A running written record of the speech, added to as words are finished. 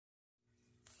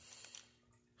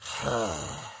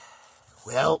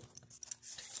Well,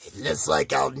 it looks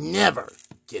like I'll never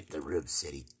get the Rib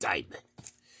City Diamond.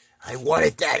 I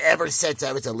wanted that ever since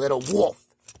I was a little wolf.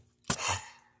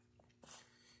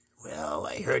 Well,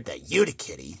 I heard that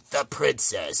Unikitty, the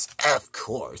princess, of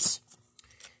course,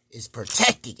 is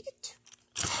protecting it.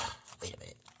 Wait a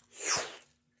minute.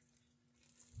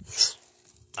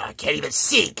 I can't even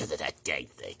see because of that dang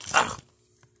thing.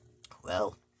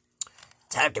 Well,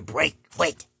 time to break.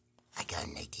 Wait, I got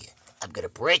an idea. I'm going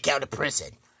to break out of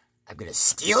prison. I'm going to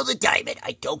steal the diamond.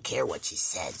 I don't care what she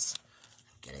says.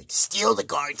 I'm going to steal the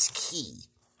guard's key.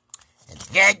 And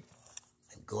then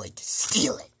I'm going to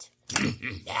steal it.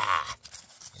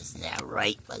 Isn't that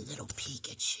right, my little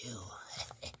Pikachu?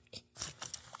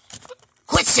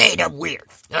 Quit saying I'm weird.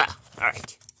 All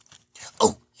right.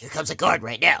 Oh, here comes a guard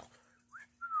right now.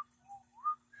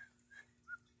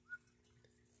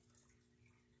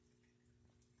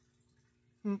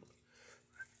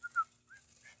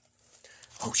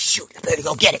 Oh, shoot, I better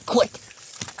go get it, quick.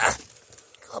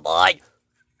 Come on.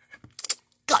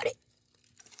 Got it.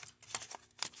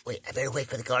 Wait, I better wait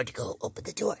for the guard to go open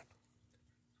the door.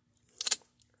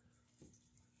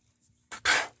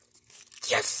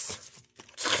 Yes.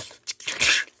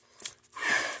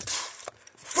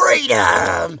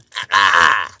 Freedom!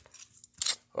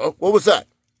 Oh, what was that?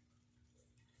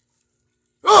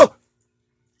 Oh!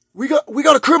 We got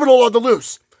a criminal on the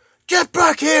loose. Get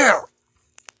back here!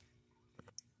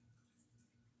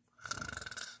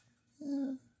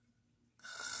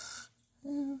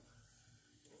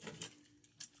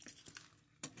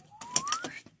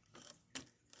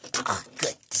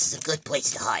 Good. This is a good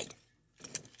place to hide.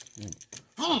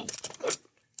 Oh,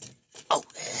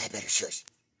 I better shush.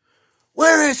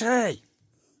 Where is he?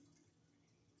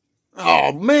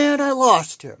 Oh, man, I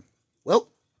lost him. Well,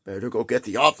 better go get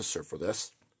the officer for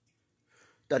this.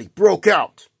 That he broke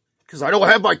out. Because I don't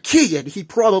have my key and he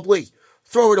probably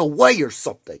threw it away or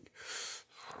something.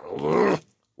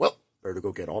 Well, better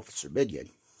go get Officer Minion.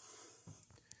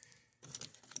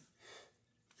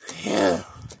 Phew,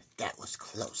 that was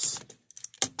close.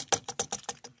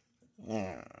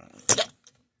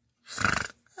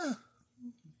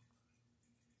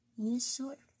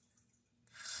 Venusaur?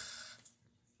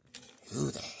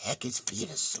 Who the heck is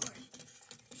Venusaur?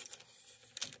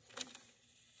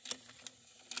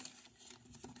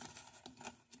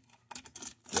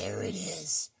 There it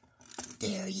is.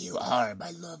 There you are,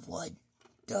 my loved one.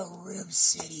 The Rib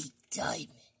City Diamond.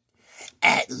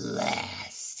 At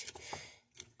last.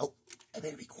 Oh, I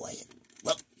better be quiet.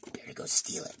 Well, I better go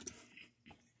steal it.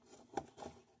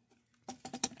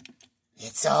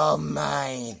 It's all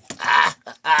mine. Ah,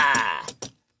 ha, ha.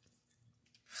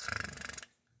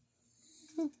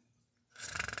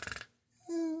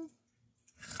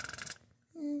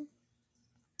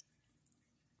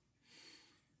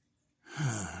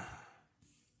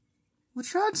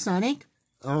 What's wrong, Sonic?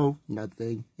 Oh,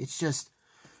 nothing. It's just...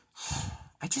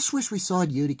 I just wish we saw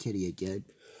Unikitty again.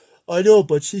 I know,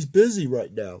 but she's busy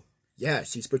right now. Yeah,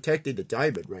 she's protecting the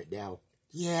diamond right now.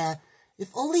 Yeah, if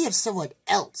only if someone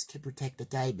else can protect the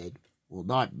diamond. Well,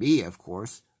 not me, of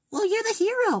course. Well, you're the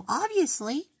hero,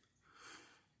 obviously.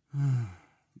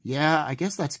 Yeah, I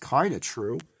guess that's kinda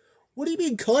true. What do you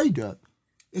mean, kinda?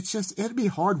 It's just, it'd be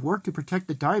hard work to protect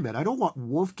the diamond. I don't want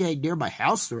Wolfgang near my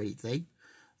house or anything.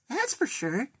 That's for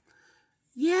sure.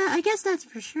 Yeah, I guess that's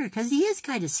for sure, because he is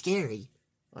kind of scary.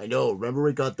 I know, remember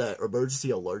we got that emergency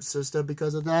alert system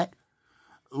because of that?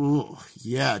 Ooh,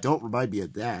 yeah, don't remind me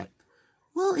of that.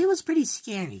 Well, it was pretty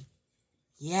scary.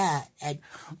 Yeah, and...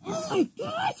 Oh my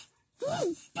gosh!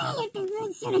 He stole the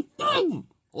Rib City Diamond!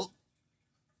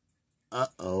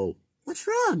 Uh-oh. What's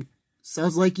wrong?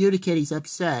 Sounds like Unikitty's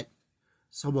upset.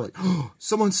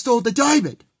 Someone stole the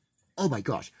diamond! Oh my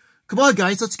gosh. Come on,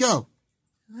 guys, let's go.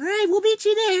 All right, we'll meet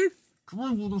you there. Come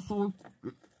on, Venusaur.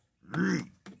 All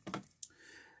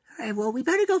right, well, we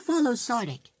better go follow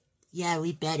Sonic. Yeah,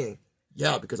 we better.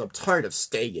 Yeah, because I'm tired of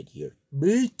staying in here.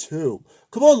 Me too.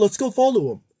 Come on, let's go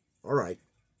follow him. All right.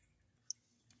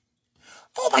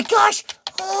 Oh my gosh!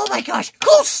 Oh my gosh!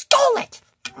 Who stole it?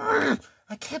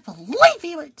 I can't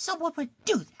believe someone would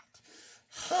do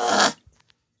that.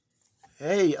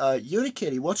 Hey,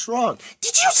 Unikitty, what's wrong?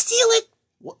 Did you steal it?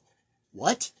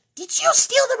 What? Did you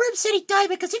steal the Rib City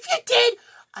Diamond? Because if you did,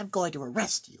 I'm going to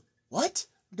arrest you. What?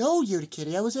 No,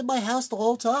 Unikitty, I was in my house the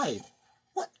whole time.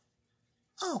 What?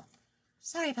 Oh,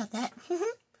 sorry about that.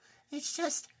 It's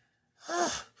just...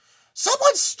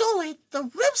 someone stole it, the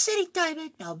Rib City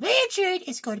Diamond. Now, Mandarin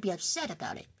is going to be upset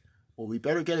about it. Well, we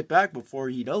better get it back before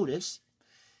he notices.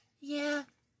 Yeah.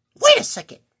 Wait a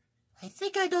second. I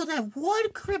think I know that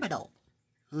one criminal.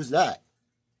 Who's that?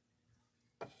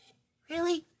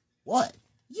 Really? What?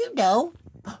 You know.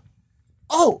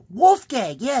 Oh,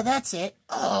 Wolfgang. Yeah, that's it.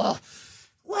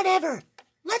 Whatever.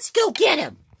 Let's go get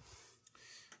him.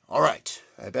 All right.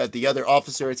 I bet the other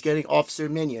officer is getting Officer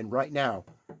Minion right now.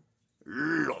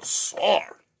 Yes, sir.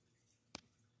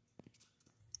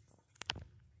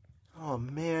 Oh,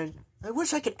 man. I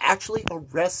wish I could actually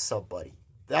arrest somebody.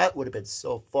 That would have been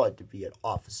so fun to be an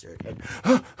officer. And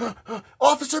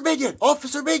Officer Minion!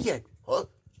 Officer Minion! Huh?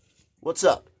 What's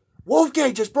up?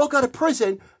 Wolfgang just broke out of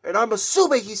prison, and I'm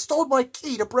assuming he stole my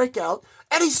key to break out,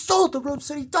 and he stole the Room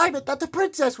City diamond that the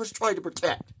princess was trying to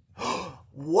protect.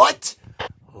 What?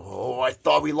 Oh, I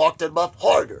thought we locked him up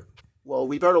harder. Well,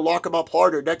 we better lock him up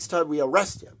harder next time we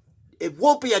arrest him. It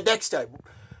won't be a next time.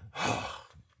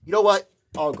 You know what?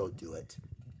 I'll go do it.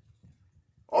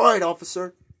 All right,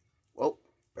 officer. Well,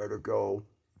 better go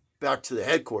back to the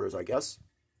headquarters, I guess.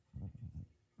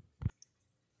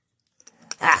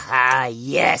 Haha,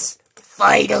 yes.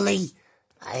 Finally.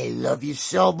 I love you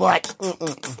so much.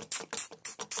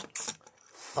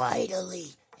 Finally.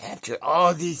 After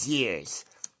all these years.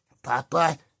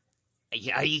 Papa,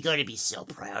 are you going to be so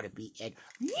proud of me? And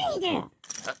You there.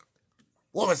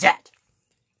 what was that?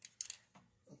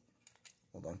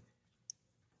 Hold on.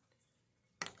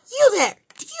 You there.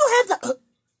 Do you have the...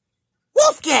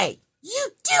 Wolfgang, you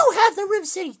do have the Room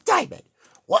City diamond.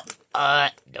 What?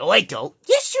 No, I don't.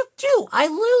 Yes, you do. I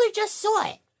literally just saw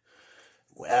it.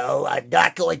 Well, I'm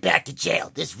not going back to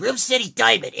jail. This Room City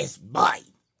diamond is mine.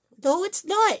 No, it's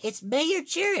not. It's Mayor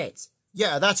Jared's.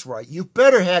 Yeah, that's right. You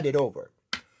better hand it over.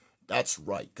 That's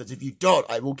right, because if you don't,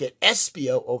 I will get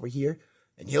Espio over here,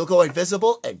 and he'll go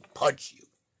invisible and punch you.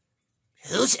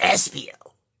 Who's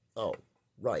Espio? Oh,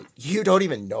 right. You don't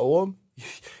even know him?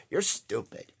 You're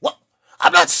stupid. What?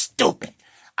 I'm not stupid.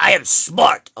 I am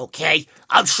smart, okay?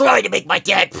 I'm trying to make my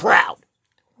dad proud.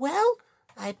 Well,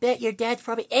 I bet your dad's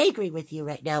probably angry with you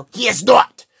right now. He is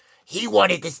not. He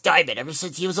wanted this diamond ever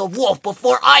since he was a wolf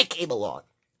before I came along.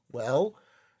 Well,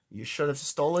 you should have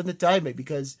stolen the diamond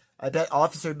because I bet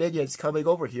Officer Minion's coming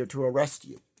over here to arrest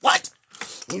you. What?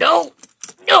 No,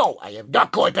 I am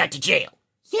not going back to jail.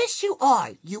 Yes, you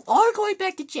are. You are going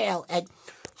back to jail, and...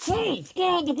 Hey, stay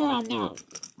on the ground now.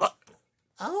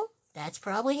 Oh, that's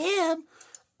probably him.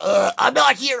 I'm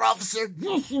not here, officer.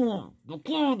 Yes, you are. Now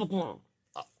get on the ground.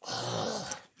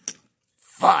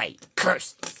 Fine,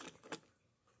 curses.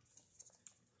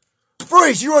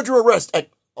 Freeze! You're under arrest! And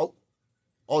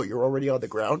oh, you're already on the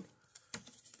ground?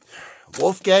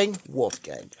 Wolfgang,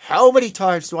 how many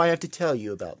times do I have to tell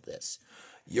you about this?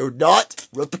 You're not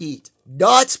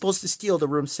supposed to steal the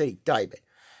Room City diamond.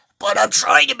 But I'm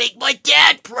trying to make my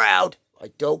dad proud.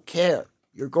 I don't care.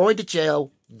 You're going to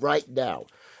jail right now.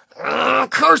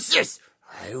 Curses!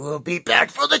 I will be back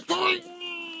for the time.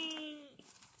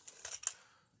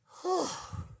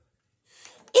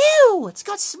 Ew, it's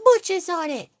got smooches on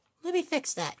it. Let me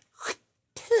fix that.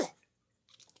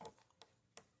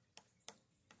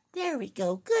 There we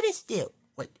go. Good as new.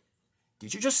 Wait,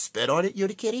 did you just spit on it,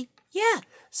 Unikitty? Yeah,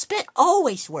 spit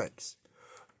always works.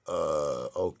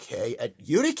 Okay. And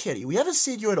Unikitty, we haven't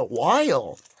seen you in a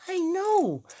while. I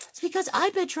know. It's because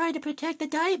I've been trying to protect the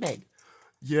diamond.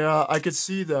 Yeah, I could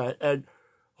see that. And,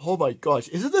 oh my gosh,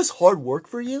 isn't this hard work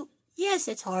for you? Yes,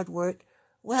 it's hard work.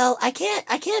 Well, I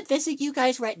can't visit you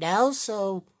guys right now,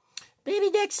 so maybe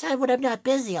next time when I'm not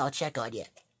busy, I'll check on you.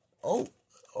 Oh,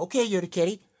 okay,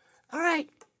 Unikitty. All right.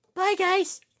 Bye,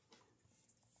 guys.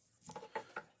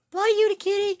 Bye,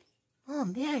 Unikitty. Oh,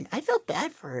 man, I felt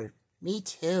bad for her. Me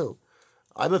too.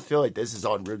 I have a feeling this is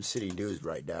on Room City News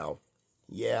right now.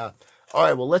 Yeah. All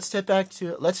right, well, let's head back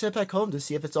home to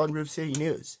see if it's on Room City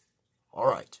News. All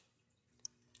right.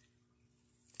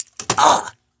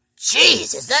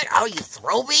 Jeez, is that how you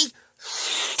throw me?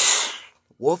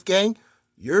 Wolfgang,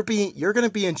 you're going to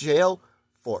be in jail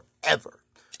forever.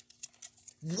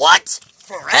 What?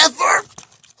 Forever?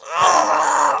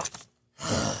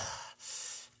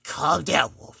 Calm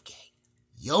down, Wolfgang.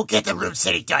 You'll get the Room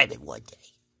City diamond one day.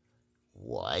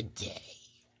 One day.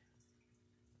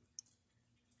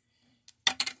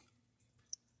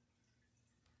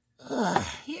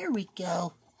 Here we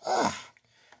go.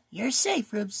 You're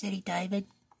safe, Room City Diamond.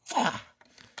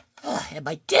 And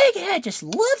my dang head just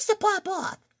loves to pop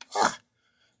off.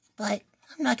 But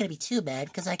I'm not gonna be too mad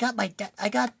because I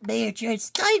got Mayor Jared's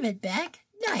diamond back.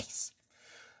 Nice.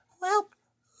 Well,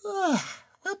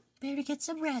 better get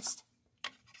some rest.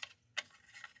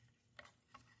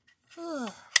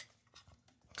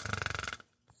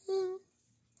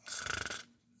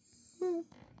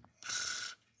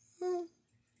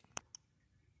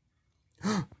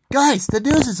 Guys, the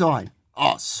news is on.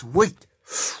 Oh, sweet.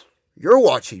 You're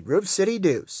watching Room City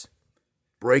News.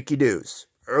 Breaking news.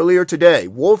 earlier today,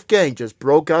 Wolfgang just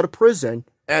broke out of prison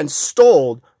and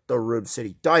stole the Room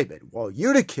City Diamond while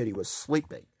Unikitty was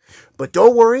sleeping. But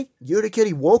don't worry,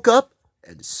 Unikitty woke up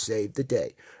and saved the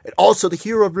day. And also the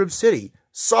hero of Room City,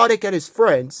 Sonic and his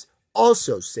friends,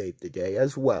 also saved the day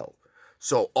as well.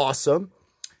 So awesome.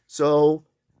 So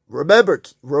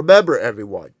remember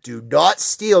everyone, do not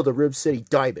steal the Room City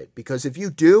Diamond, because if you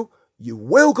do, you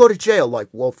will go to jail like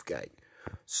Wolfgang.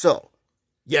 So,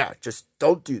 yeah, just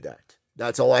don't do that.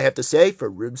 That's all I have to say for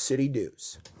Room City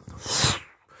News.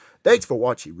 Thanks for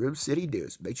watching Room City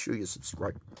News. Make sure you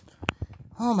subscribe.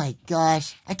 Oh my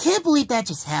gosh, I can't believe that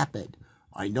just happened.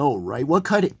 I know, right? What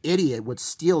kind of idiot would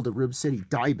steal the Room City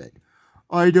Diamond?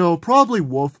 I know, probably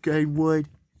Wolfgang would.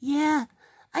 Yeah,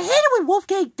 I hate it when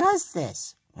Wolfgang does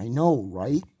this. I know,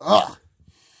 right? Ugh.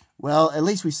 Well, at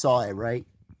least we saw it, right?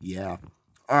 Yeah.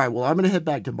 Alright, well, I'm going to head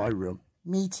back to my room.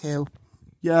 Me too.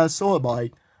 Yeah, so am I.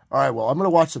 Alright, well, I'm going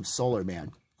to watch some Solar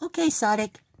Man. Okay,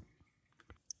 Sonic.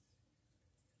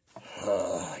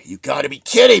 You gotta be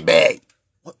kidding me!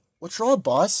 What's wrong,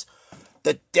 boss?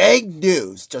 The dang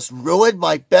news just ruined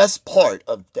my best part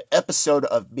of the episode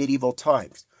of Medieval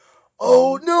Times.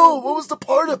 Oh no, what was the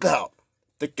part about?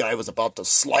 The guy was about to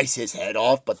slice his head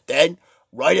off, but then,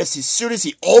 as soon as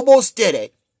he almost did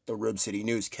it, the Room City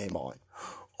News came on.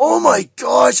 Oh my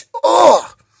gosh!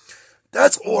 Ugh!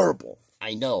 That's horrible.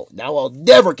 I know. Now I'll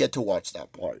never get to watch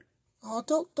that part. Oh,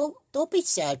 don't be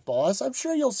sad, boss. I'm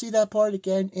sure you'll see that part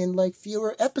again in,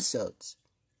 fewer episodes.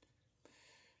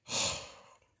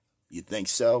 You think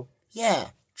so? Yeah,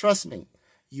 trust me.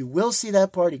 You will see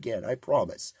that part again, I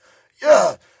promise.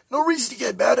 Yeah, no reason to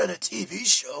get mad at a TV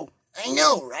show. I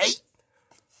know, right?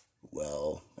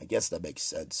 Well, I guess that makes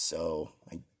sense, so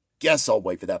I guess I'll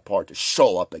wait for that part to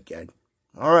show up again.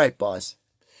 All right, boss.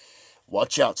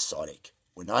 Watch out, Sonic.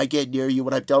 When I get near you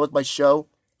when I'm done with my show,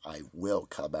 I will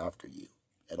come after you.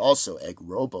 And also, Egg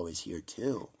Robo is here,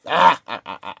 too. Well,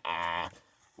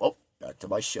 back to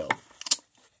my show.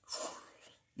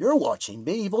 You're watching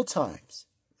Medieval Times.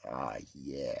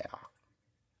 Yeah.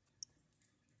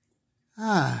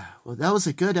 Well, that was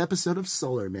a good episode of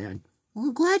Solar Man. Well,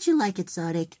 I'm glad you like it,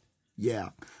 Sonic. Yeah.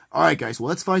 All right, guys, well,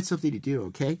 let's find something to do,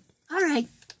 okay? All right.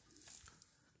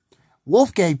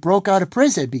 Wolfgang broke out of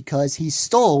prison because he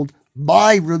stole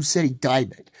my Room City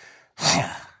Diamond.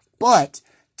 But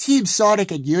Team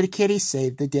Sonic and Unikitty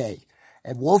saved the day,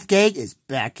 and Wolfgang is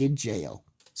back in jail.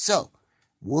 So,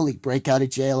 will he break out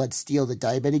of jail and steal the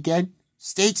diamond again?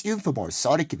 Stay tuned for more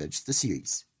Sonic Adventure the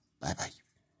series. Bye-bye.